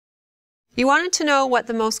You wanted to know what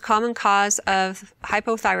the most common cause of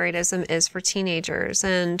hypothyroidism is for teenagers,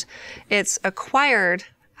 and it's acquired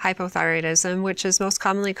hypothyroidism, which is most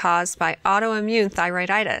commonly caused by autoimmune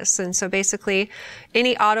thyroiditis. And so basically,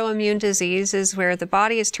 any autoimmune disease is where the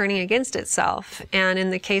body is turning against itself. And in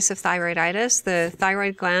the case of thyroiditis, the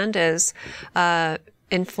thyroid gland is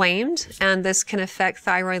inflamed, and this can affect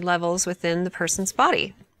thyroid levels within the person's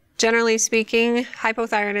body. Generally speaking,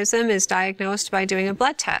 hypothyroidism is diagnosed by doing a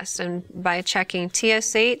blood test and by checking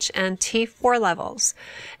TSH and T4 levels.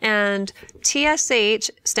 And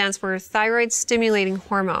TSH stands for thyroid stimulating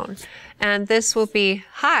hormone, and this will be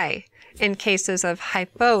high in cases of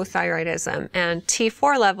hypothyroidism, and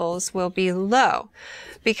T4 levels will be low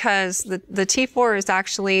because the T4 is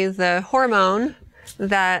actually the hormone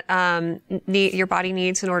that your body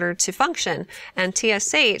needs in order to function. And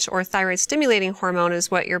TSH, or thyroid stimulating hormone, is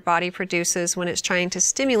what your body produces when it's trying to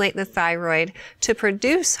stimulate the thyroid to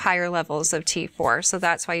produce higher levels of T4. So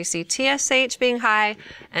that's why you see TSH being high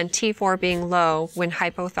and T4 being low when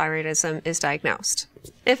hypothyroidism is diagnosed.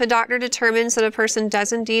 If a doctor determines that a person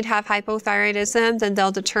does indeed have hypothyroidism, then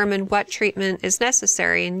they'll determine what treatment is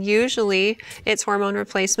necessary. And usually it's hormone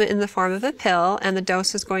replacement in the form of a pill, and the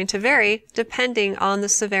dose is going to vary depending on the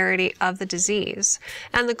severity of the disease.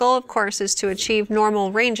 And the goal, of course, is to achieve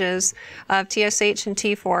normal ranges of TSH and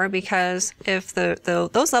T4, because if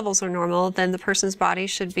those levels are normal, then the person's body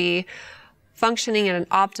should be functioning at an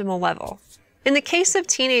optimal level. In the case of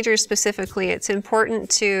teenagers specifically, it's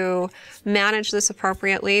important to manage this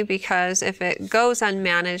appropriately, because if it goes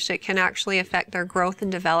unmanaged, it can actually affect their growth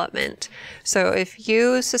and development. So if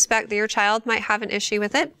you suspect that your child might have an issue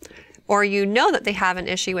with it, or you know that they have an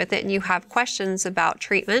issue with it and you have questions about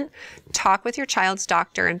treatment, talk with your child's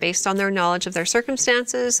doctor, and based on their knowledge of their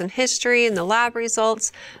circumstances and history and the lab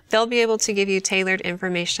results, they'll be able to give you tailored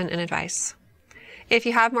information and advice. If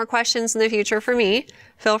you have more questions in the future for me,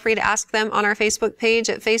 feel free to ask them on our Facebook page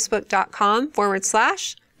at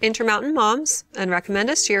facebook.com/Intermountain Moms, and recommend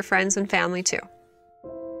us to your friends and family too.